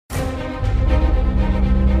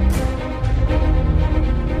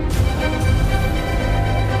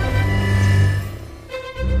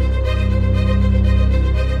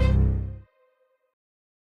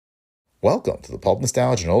Welcome to the Pulp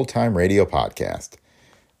Nostalgia and Old Time Radio Podcast.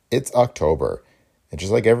 It's October, and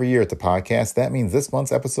just like every year at the podcast, that means this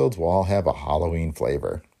month's episodes will all have a Halloween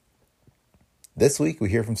flavor. This week we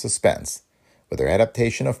hear from Suspense, with their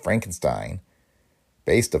adaptation of Frankenstein,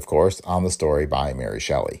 based, of course, on the story by Mary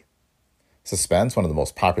Shelley. Suspense, one of the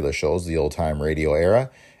most popular shows of the old-time radio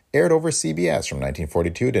era, aired over CBS from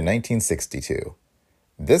 1942 to 1962.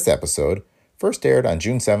 This episode first aired on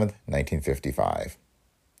June 7th, 1955.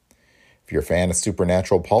 If you're a fan of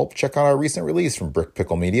supernatural pulp, check out our recent release from Brick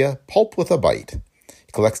Pickle Media, Pulp with a Bite.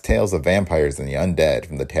 It collects tales of vampires and the undead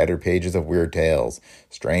from the tattered pages of Weird Tales,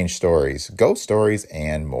 Strange Stories, Ghost Stories,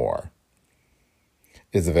 and more.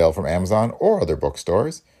 It is available from Amazon or other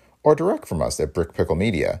bookstores, or direct from us at Brick Pickle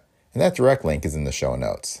Media, and that direct link is in the show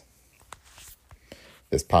notes.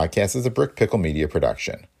 This podcast is a Brick Pickle Media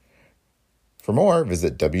production. For more,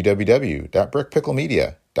 visit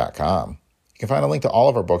www.brickpicklemedia.com. You can find a link to all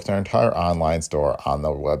of our books in our entire online store on the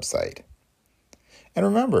website. And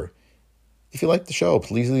remember, if you like the show,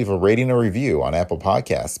 please leave a rating or review on Apple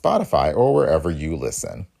Podcasts, Spotify, or wherever you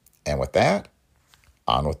listen. And with that,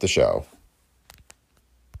 on with the show.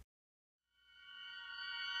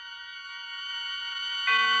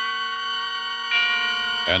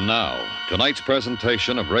 And now, tonight's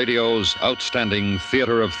presentation of radio's outstanding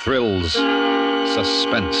theater of thrills,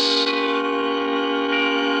 Suspense.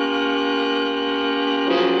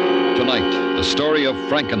 Tonight, the story of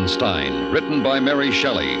Frankenstein, written by Mary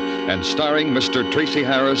Shelley and starring Mr. Tracy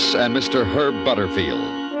Harris and Mr. Herb Butterfield.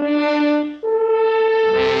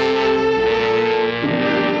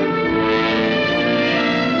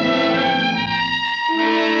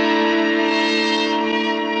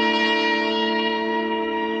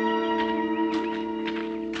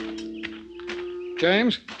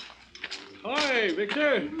 James? Hi,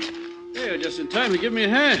 Victor. Hey, you're just in time to give me a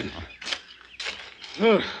hand.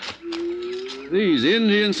 Oh, these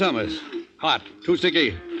Indian summers. Hot, too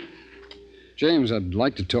sticky. James, I'd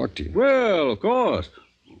like to talk to you. Well, of course.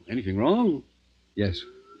 Anything wrong? Yes.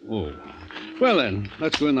 Oh. Well, then,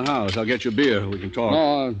 let's go in the house. I'll get you a beer. We can talk.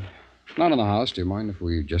 No, not in the house. Do you mind if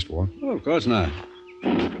we just walk? Oh, of course not.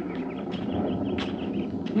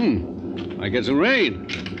 I get some rain.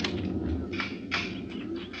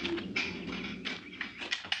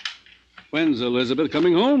 When's Elizabeth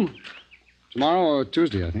coming home? Tomorrow or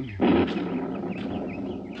Tuesday, I think.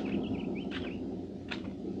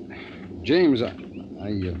 James,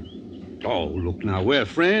 Oh, look now, we're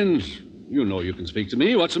friends. You know you can speak to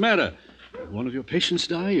me. What's the matter? One of your patients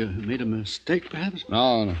die? You made a mistake, perhaps?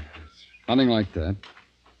 No, nothing like that.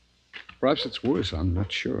 Perhaps it's worse. I'm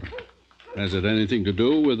not sure. Has it anything to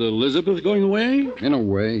do with Elizabeth going away? In a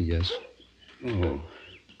way, yes. Oh.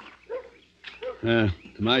 To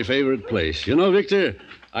my favorite place. You know, Victor,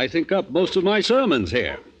 I think up most of my sermons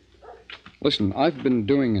here. Listen, I've been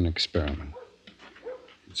doing an experiment.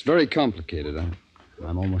 It's very complicated. I'm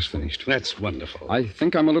almost finished. That's wonderful. I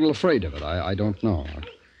think I'm a little afraid of it. I don't know.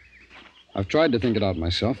 I've tried to think it out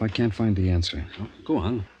myself. I can't find the answer. Oh, go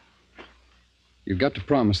on. You've got to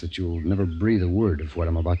promise that you'll never breathe a word of what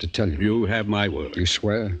I'm about to tell you. You have my word. You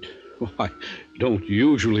swear? Oh, I don't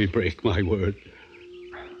usually break my word.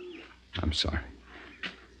 I'm sorry.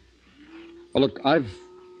 Well, look, I've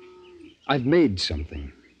made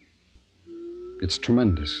something. It's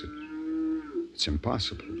tremendous. It's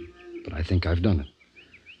impossible, but I think I've done it.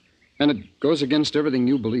 And it goes against everything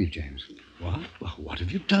you believe, James. What? Well, what have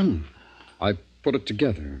you done? I put it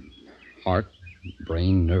together. Heart,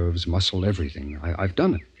 brain, nerves, muscle, everything. I've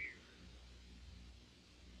done it.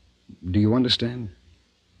 Do you understand?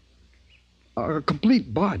 A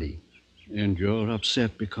complete body. And you're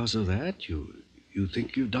upset because of that? You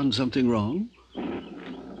think you've done something wrong?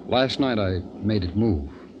 Last night I made it move.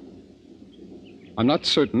 I'm not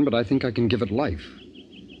certain, but I think I can give it life.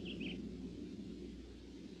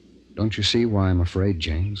 Don't you see why I'm afraid,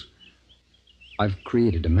 James? I've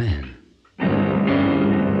created a man.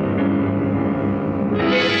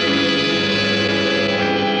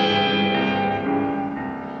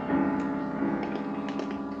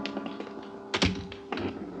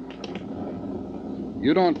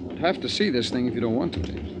 You don't have to see this thing if you don't want to,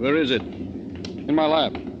 James. Where is it? In my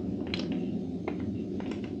lab.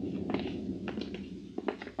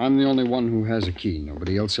 I'm the only one who has a key.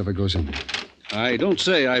 Nobody else ever goes in there. I don't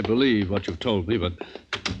say I believe what you've told me, but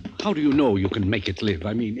how do you know you can make it live?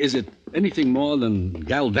 I mean, is it anything more than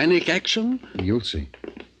galvanic action? You'll see.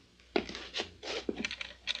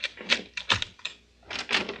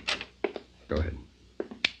 Go ahead.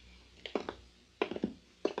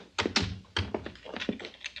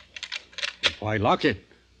 Why lock it?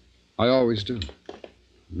 I always do.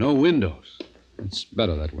 No windows. It's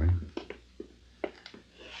better that way.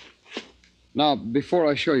 Now, before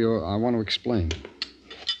I show you, I want to explain.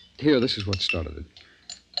 Here, this is what started it.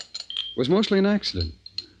 It was mostly an accident.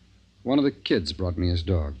 One of the kids brought me his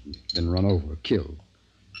dog. Been run over, killed.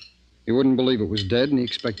 He wouldn't believe it was dead, and he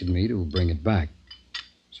expected me to bring it back.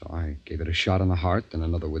 So I gave it a shot in the heart, then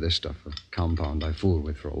another with this stuff, a compound I fooled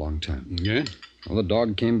with for a long time. Yeah? Well, the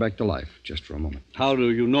dog came back to life, just for a moment. How do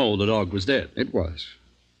you know the dog was dead? It was.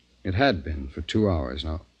 It had been for 2 hours.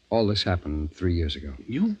 Now, all this happened 3 years ago.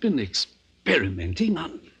 You've been experimenting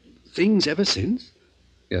on things ever since?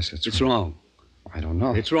 Yes, It's wrong. I don't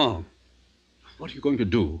know. It's wrong. What are you going to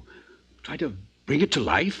do? Try to bring it to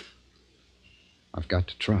life? I've got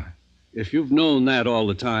to try. If you've known that all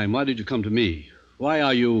the time, why did you come to me? Why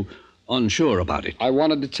are you unsure about it? I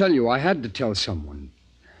wanted to tell you. I had to tell someone.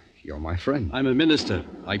 You're my friend. I'm a minister.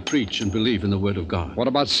 I preach and believe in the Word of God. What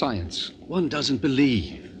about science? One doesn't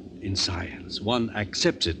believe in science. One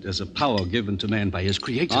accepts it as a power given to man by his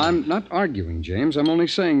Creator. I'm not arguing, James. I'm only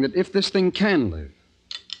saying that if this thing can live,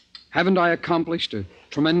 haven't I accomplished a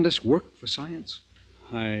tremendous work for science?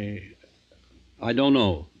 I don't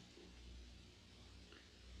know.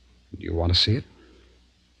 Do you want to see it?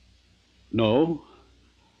 No.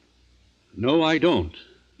 No, I don't.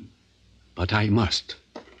 But I must.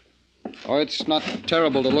 Oh, it's not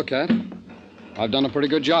terrible to look at. I've done a pretty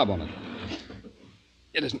good job on it.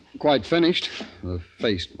 It isn't quite finished. The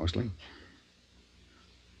face, mostly.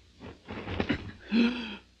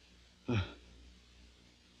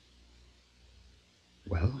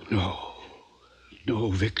 Well?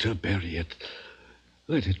 No, Victor, bury it.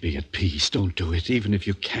 Let it be at peace. Don't do it, even if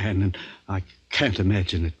you can. And I can't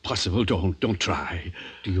imagine it possible. Don't try.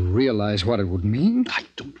 Do you realize what it would mean? I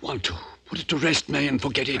don't want to. Put it to rest, man.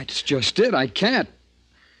 Forget it. That's just it. I can't.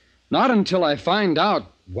 Not until I find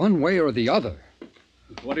out one way or the other.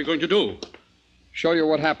 What are you going to do? Show you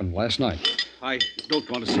what happened last night. I don't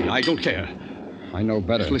want to see. I don't care. I know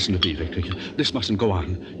better. Listen to me, Victor. This mustn't go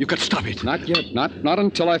on. You've got to stop it. Not yet. Not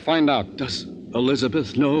until I find out. Does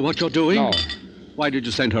Elizabeth know what you're doing? No. Why did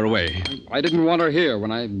you send her away? I didn't want her here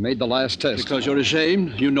when I made the last test. Because you're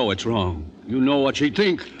ashamed? You know it's wrong. You know what she'd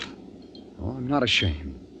think. Oh, I'm not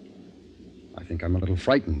ashamed. I think I'm a little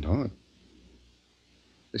frightened, oh.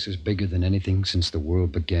 This is bigger than anything since the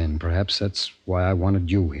world began. Perhaps that's why I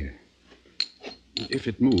wanted you here. If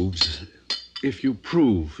it moves, if you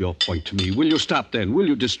prove your point to me, will you stop then? Will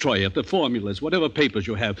you destroy it? The formulas, whatever papers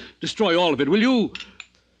you have, destroy all of it, will you?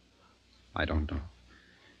 I don't know.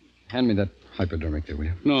 Hand me that hypodermic there, will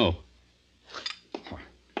you? No.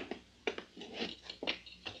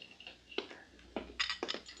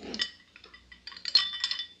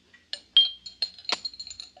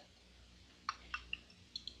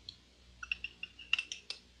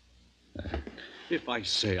 If I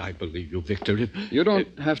say I believe you, Victor, You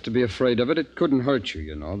don't have to be afraid of it. It couldn't hurt you,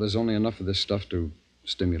 you know. There's only enough of this stuff to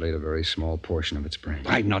stimulate a very small portion of its brain.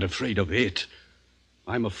 I'm not afraid of it.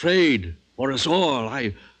 I'm afraid for us all.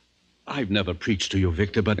 I've never preached to you,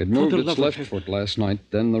 Victor, but It moved for the its love left of... foot last night,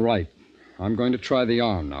 then the right. I'm going to try the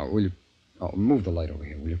arm now. Will you... Oh, move the light over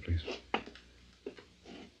here, will you, please?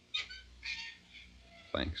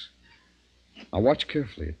 Thanks. Now, watch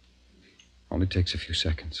carefully. It only takes a few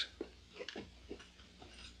seconds.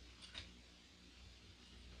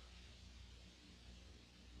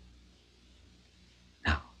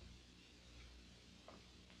 Now.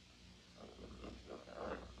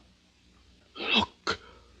 Look.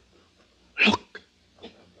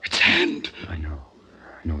 Its hand. I know.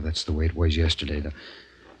 That's the way it was yesterday.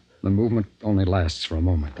 The movement only lasts for a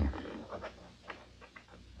moment, though.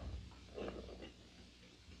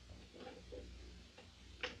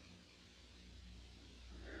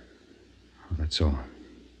 Well, that's all.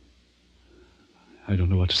 I don't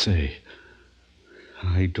know what to say.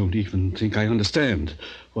 I don't even think I understand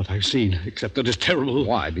what I've seen, except that it's terrible.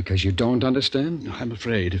 Why? Because you don't understand? I'm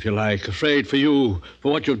afraid, if you like. Afraid for you,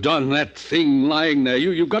 for what you've done, that thing lying there.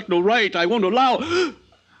 You've got no right. I won't allow...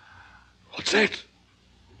 What's that?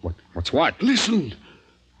 What's what? Listen.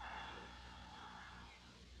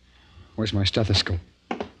 Where's my stethoscope?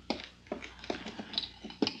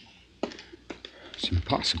 It's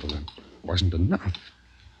impossible. It wasn't enough.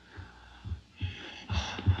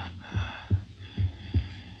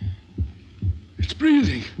 It's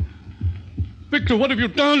breathing. Victor, what have you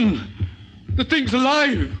done? The thing's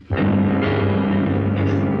alive.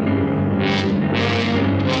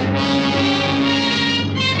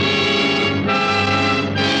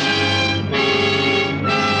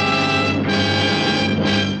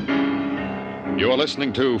 You're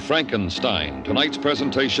listening to Frankenstein, tonight's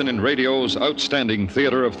presentation in radio's outstanding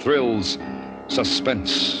theater of thrills,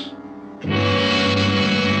 Suspense.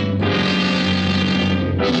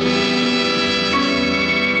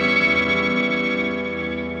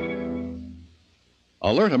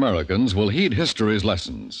 alert Americans will heed history's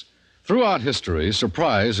lessons. Throughout history,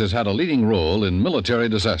 surprise has had a leading role in military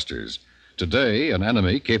disasters. Today, an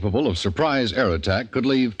enemy capable of surprise air attack could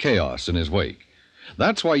leave chaos in his wake.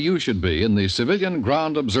 That's why you should be in the Civilian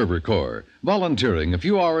Ground Observer Corps, volunteering a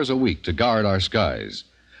few hours a week to guard our skies.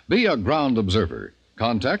 Be a ground observer.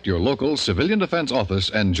 Contact your local civilian defense office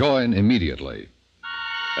and join immediately.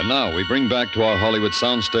 And now we bring back to our Hollywood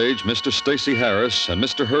soundstage Mr. Stacey Harris and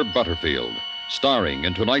Mr. Herb Butterfield, starring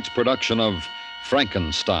in tonight's production of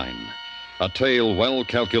Frankenstein, a tale well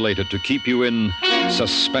calculated to keep you in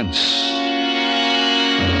suspense.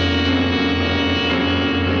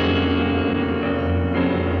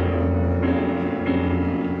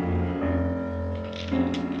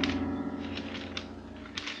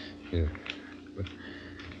 Here. But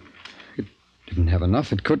it didn't have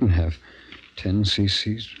enough. It couldn't have. 10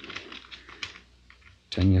 cc's.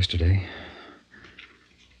 10 yesterday.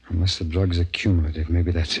 Unless the drug's accumulative,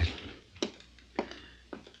 maybe that's it.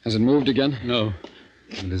 Has it moved again? No.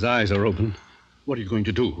 And his eyes are open. What are you going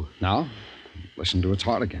to do? Now? Listen to its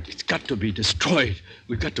heart again. It's got to be destroyed.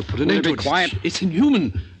 We've got to put an Will end you to be it. quiet? It's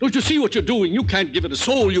inhuman. Don't you see what you're doing? You can't give it a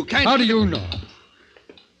soul. You can't. How do you know?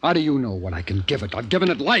 How do you know what I can give it? I've given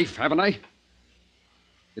it life, haven't I?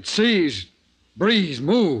 It sees, breathes,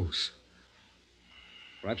 moves.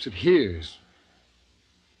 Perhaps it hears.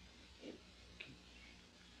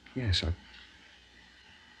 Yes,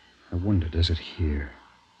 I wonder, does it hear?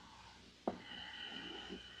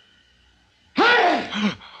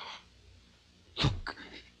 Look,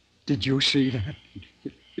 did you see that?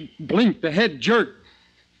 It blinked, the head jerked.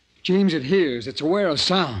 James, it hears. It's aware of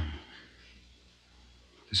sound.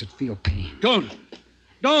 Does it feel pain? Don't.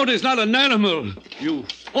 No, it's not an animal. You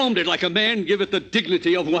formed it like a man. Give it the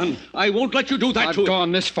dignity of one. I won't let you do that I've to it.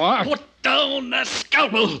 gone this far. Put down the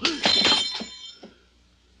scalpel.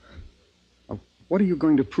 What are you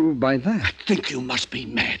going to prove by that? I think you must be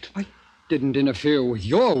mad. I didn't interfere with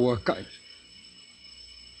your work.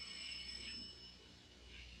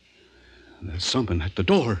 There's someone at the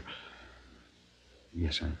door.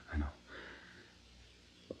 Yes, I know.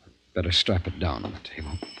 Better strap it down on the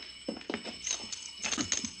table.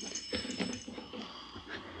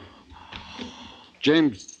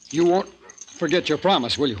 James, you won't forget your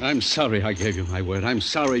promise, will you? I'm sorry I gave you my word. I'm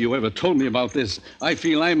sorry you ever told me about this. I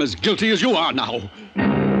feel I'm as guilty as you are now.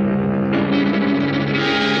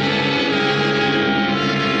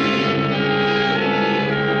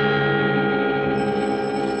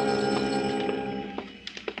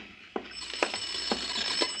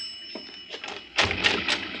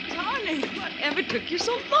 Darling, whatever took you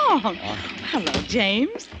so long? Hello,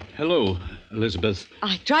 James. Hello, Elizabeth.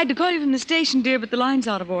 I tried to call you from the station, dear, but the line's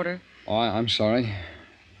out of order. Oh, I'm sorry.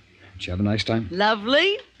 Did you have a nice time?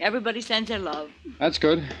 Lovely. Everybody sends their love. That's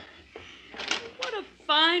good. What a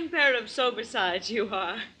fine pair of sober sides you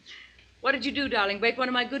are. What did you do, darling? Break one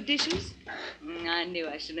of my good dishes? I knew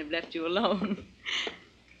I shouldn't have left you alone.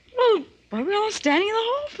 Well, what are we all standing in the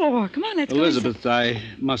hall for? Come on, let's go. Elizabeth, I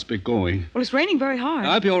must be going. Well, it's raining very hard.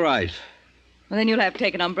 I'll be all right. Well, then you'll have to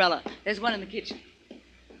take an umbrella. There's one in the kitchen.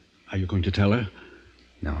 Are you going to tell her?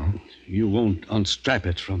 No, You won't unstrap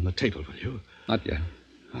it from the table, will you? not yet.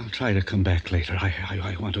 I'll try to come back later.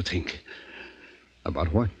 I want to think.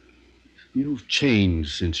 About what? You've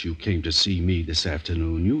changed since you came to see me this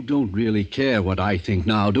afternoon. You don't really care what I think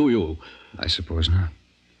now, do you? I suppose not.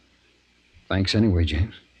 Thanks anyway,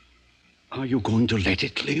 James. Are you going to let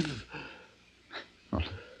it live? Well,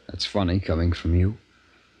 that's funny coming from you.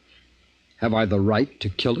 Have I the right to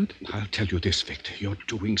kill it? I'll tell you this, Victor. You're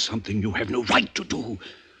doing something you have no right to do.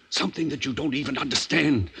 Something that you don't even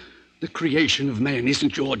understand. The creation of man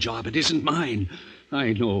isn't your job. It isn't mine.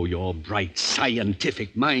 I know your bright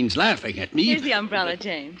scientific mind's laughing at me. Here's the umbrella,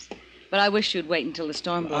 James. But I wish you'd wait until the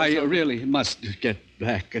storm blows I over. really must get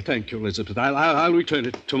back. Thank you, Elizabeth. I'll return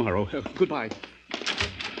it tomorrow. Goodbye.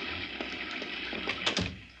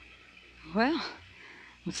 Well,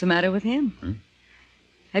 what's the matter with him?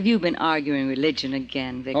 Have you been arguing religion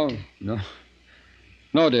again, Victor? Oh, no.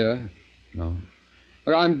 No, dear. No.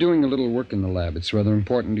 Look, I'm doing a little work in the lab. It's rather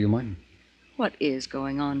important. Do you mind? What is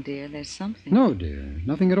going on, dear? There's something. No, dear.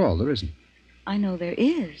 Nothing at all. There isn't. I know there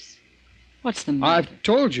is. What's the matter? I've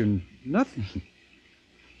told you nothing.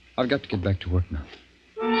 I've got to get back to work now.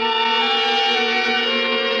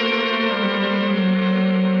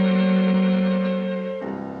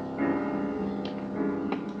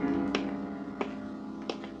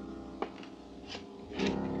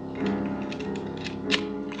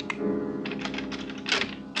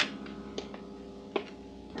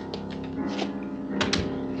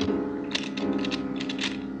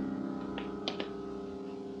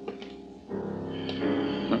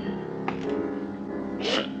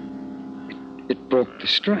 broke the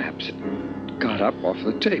straps. It got up off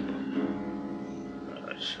the table.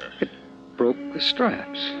 It broke the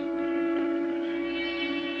straps.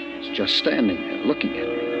 It's just standing there looking at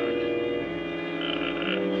me.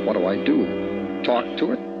 What do I do? Talk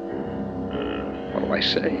to it? What do I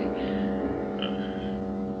say?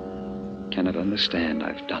 Can it understand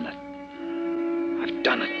I've done it? I've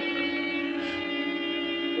done it.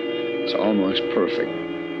 It's almost perfect.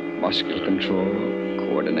 Muscular control,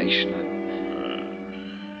 coordination.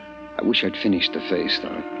 I wish I'd finished the face,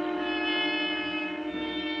 though.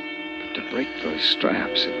 But to break those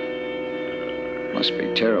straps, it must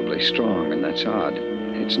be terribly strong, and that's odd.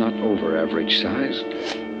 It's not over average size.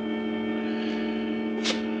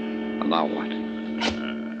 And now what?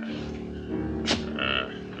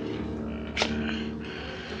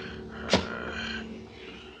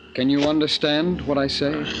 Can you understand what I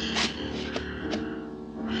say?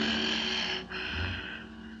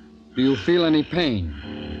 Do you feel any pain?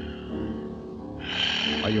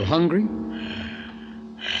 Are you hungry?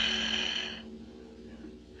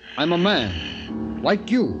 I'm a man,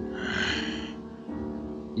 like you.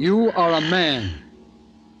 You are a man.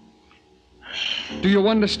 Do you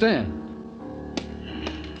understand?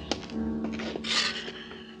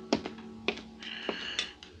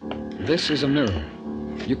 This is a mirror.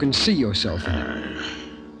 You can see yourself in it.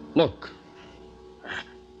 Look.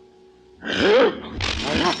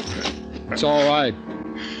 It's all right.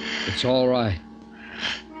 It's all right.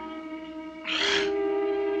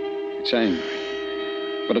 It's angry.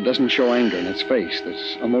 But it doesn't show anger in its face.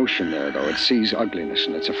 There's emotion there, though. It sees ugliness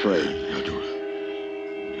and it's afraid.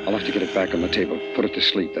 I'll have to get it back on the table. Put it to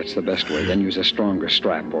sleep. That's the best way. Then use a stronger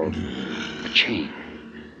strap or a chain.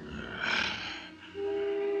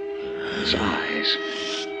 Its eyes,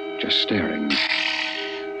 just staring,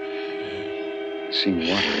 seem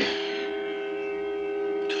watery.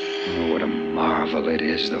 Oh, what a marvel it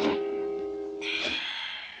is, though.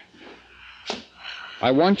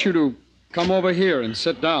 I want you to come over here and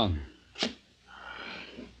sit down.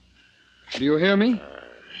 Do you hear me?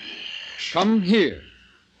 Come here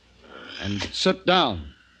and sit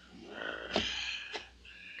down.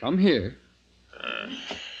 Come here.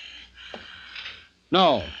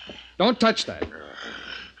 No, don't touch that.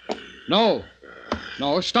 No,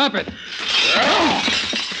 stop it.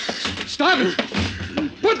 Stop it.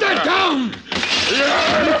 Put that down.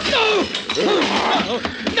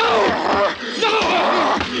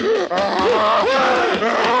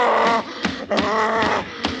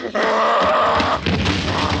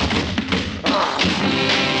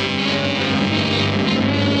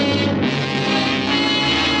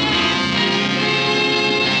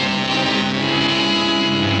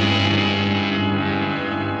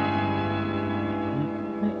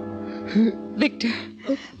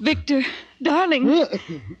 Victor, darling.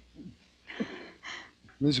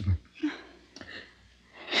 Elizabeth,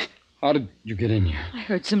 how did you get in here? I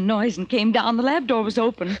heard some noise and came down. The lab door was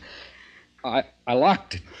open. I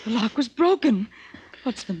locked it. The lock was broken.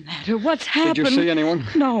 What's the matter? What's happened? Did you see anyone?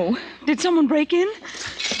 No. Did someone break in?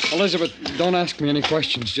 Elizabeth, don't ask me any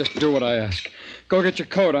questions. Just do what I ask. Go get your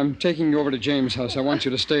coat. I'm taking you over to James' house. I want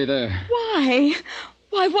you to stay there. Why?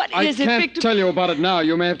 Why, what is it, Victor? I can't tell you about it now.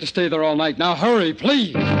 You may have to stay there all night. Now, hurry,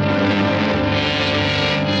 please.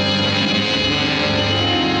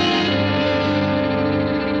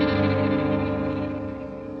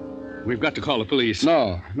 We've got to call the police.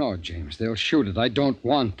 No, James. They'll shoot it. I don't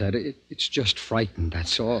want that. It's just frightened,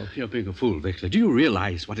 that's all. You're being a fool, Victor. Do you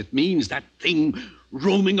realize what it means, that thing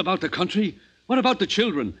roaming about the country? What about the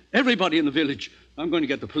children? Everybody in the village? I'm going to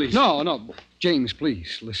get the police. No. James,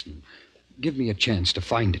 please, listen. Give me a chance to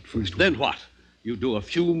find it first. Then what? You do a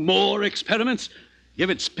few more experiments? Give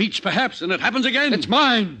it speech, perhaps, and it happens again? It's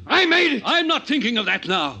mine. I made it. I'm not thinking of that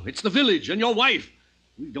now. It's the village and your wife.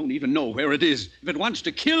 We don't even know where it is. If it wants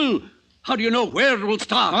to kill, how do you know where it will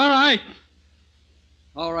stop?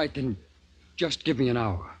 All right, then just give me an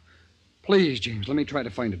hour. Please, James, let me try to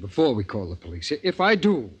find it before we call the police. If I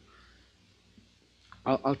do,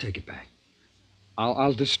 I'll take it back.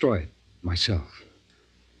 I'll destroy it myself.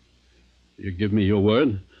 You give me your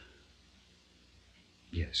word?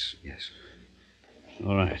 Yes.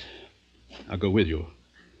 All right. I'll go with you.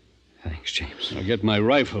 Thanks, James. I'll get my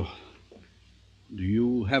rifle. Do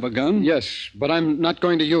you have a gun? Yes, but I'm not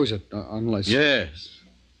going to use it unless... Yes,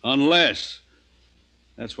 unless.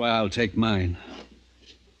 That's why I'll take mine.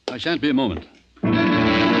 I shan't be a moment.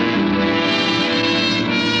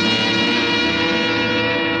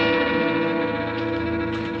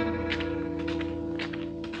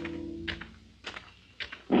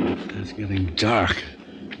 It's getting dark.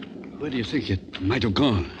 Where do you think it might have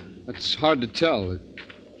gone? That's hard to tell.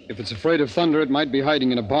 If it's afraid of thunder, it might be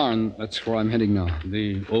hiding in a barn. That's where I'm heading now.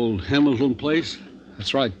 The old Hamilton place?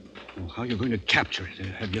 That's right. Well, how are you going to capture it?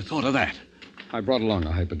 Have you thought of that? I brought along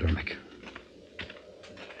a hypodermic.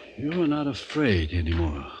 You're not afraid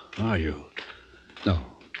anymore, are you? No.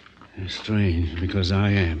 It's strange, because I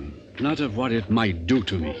am. Not of what it might do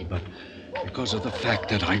to me, but because of the fact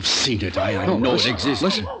that I've seen it. I know it exists.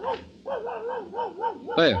 Listen.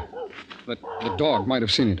 There. The dog might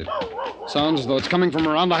have seen it. It sounds as though it's coming from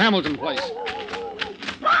around the Hamilton place.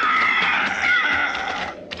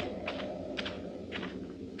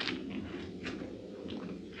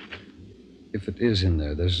 If it is in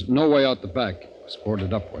there, there's no way out the back. It was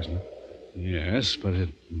boarded up, wasn't it? Yes, but it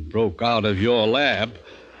broke out of your lab.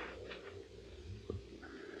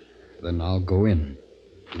 Then I'll go in.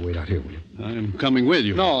 You wait out here, will you? I'm coming with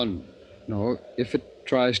you. No. If it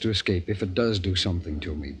tries to escape, if it does do something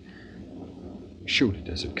to me, shoot it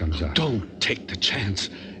as it comes out. Don't take the chance.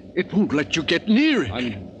 It won't let you get near it.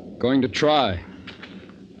 I'm going to try.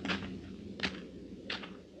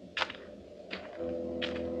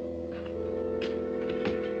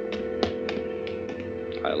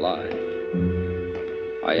 I lie.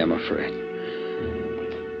 I am afraid.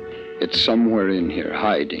 It's somewhere in here,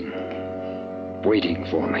 hiding, waiting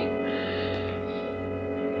for me.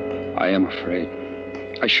 I am afraid.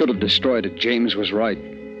 I should have destroyed it. James was right.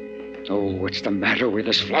 Oh, what's the matter with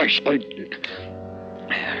this flashlight?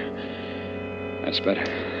 That's better.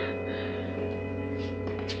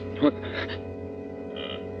 What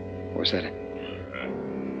was that?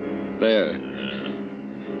 There.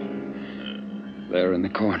 There in the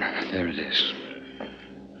corner. There it is.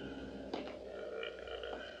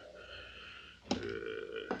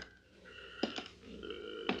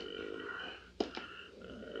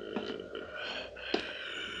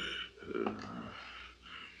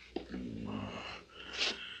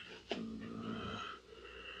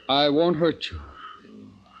 I won't hurt you.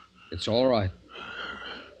 It's all right.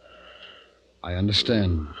 I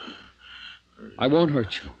understand. I won't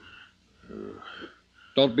hurt you.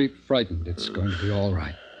 Don't be frightened. It's going to be all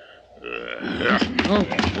right.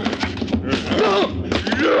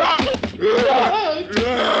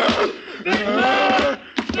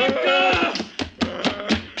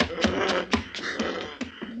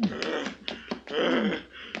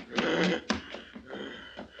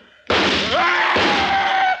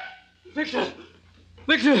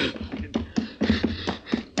 Victor!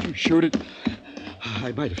 You shoot it.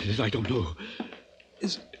 I might have hit it. I don't know.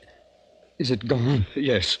 Is it gone?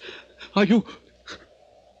 Yes. Are you...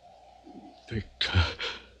 Victor...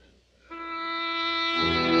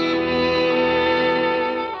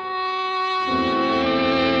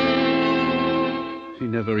 He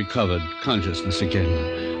never recovered consciousness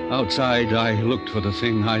again. Outside, I looked for the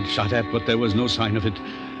thing I'd shot at, but there was no sign of it.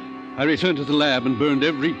 I returned to the lab and burned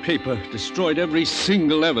every paper, destroyed every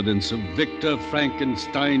single evidence of Victor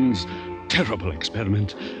Frankenstein's terrible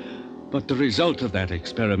experiment. But the result of that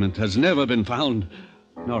experiment has never been found,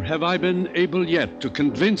 nor have I been able yet to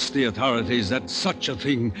convince the authorities that such a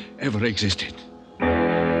thing ever existed.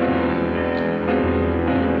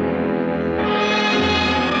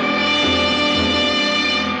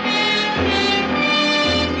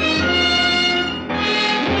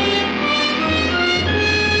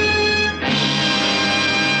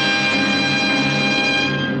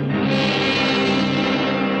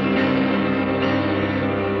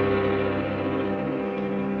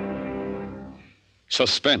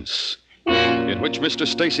 Suspense, in which Mr.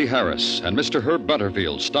 Stacey Harris and Mr. Herb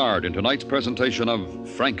Butterfield starred in tonight's presentation of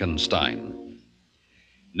Frankenstein.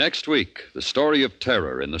 Next week, the story of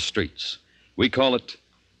terror in the streets. We call it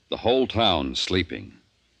The Whole Town Sleeping.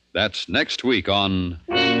 That's next week on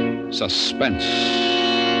Suspense.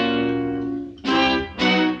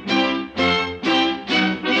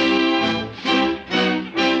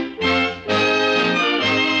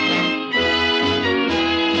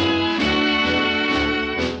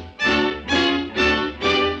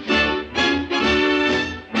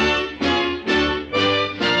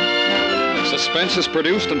 Suspense is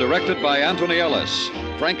produced and directed by Anthony Ellis.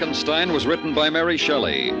 Frankenstein was written by Mary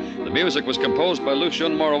Shelley. The music was composed by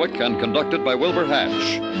Lucien Morowick and conducted by Wilbur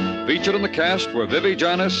Hatch. Featured in the cast were Vivi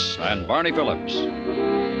Janis and Barney Phillips.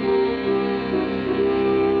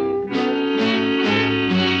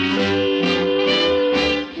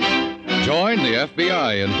 Join the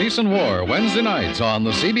FBI in Peace and War Wednesday nights on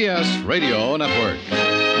the CBS Radio Network.